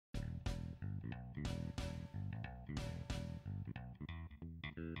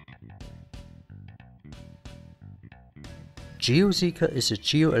GeoSeeker is a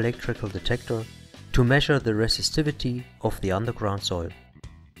geoelectrical detector to measure the resistivity of the underground soil.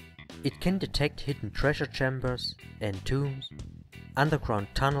 It can detect hidden treasure chambers and tombs, underground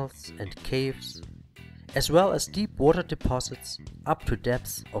tunnels and caves, as well as deep water deposits up to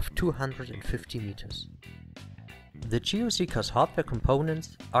depths of 250 meters. The GeoSeeker's hardware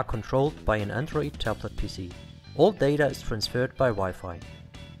components are controlled by an Android tablet PC. All data is transferred by Wi-Fi.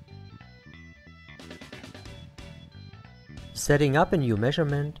 Setting up a new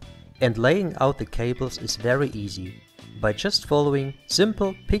measurement and laying out the cables is very easy, by just following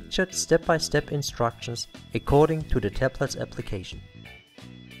simple pictured step-by-step instructions according to the tablet's application.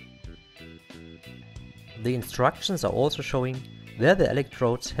 The instructions are also showing where the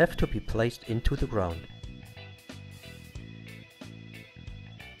electrodes have to be placed into the ground.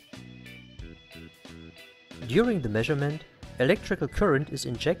 During the measurement, electrical current is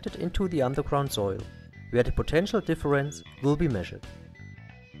injected into the underground soil, where the potential difference will be measured.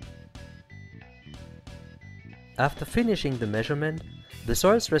 After finishing the measurement, the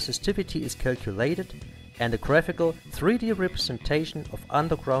soil's resistivity is calculated and a graphical 3D representation of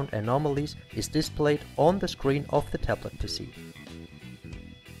underground anomalies is displayed on the screen of the tablet PC.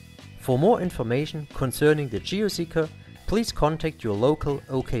 For more information concerning the GeoSeeker, please contact your local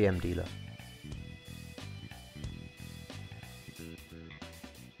OKM dealer.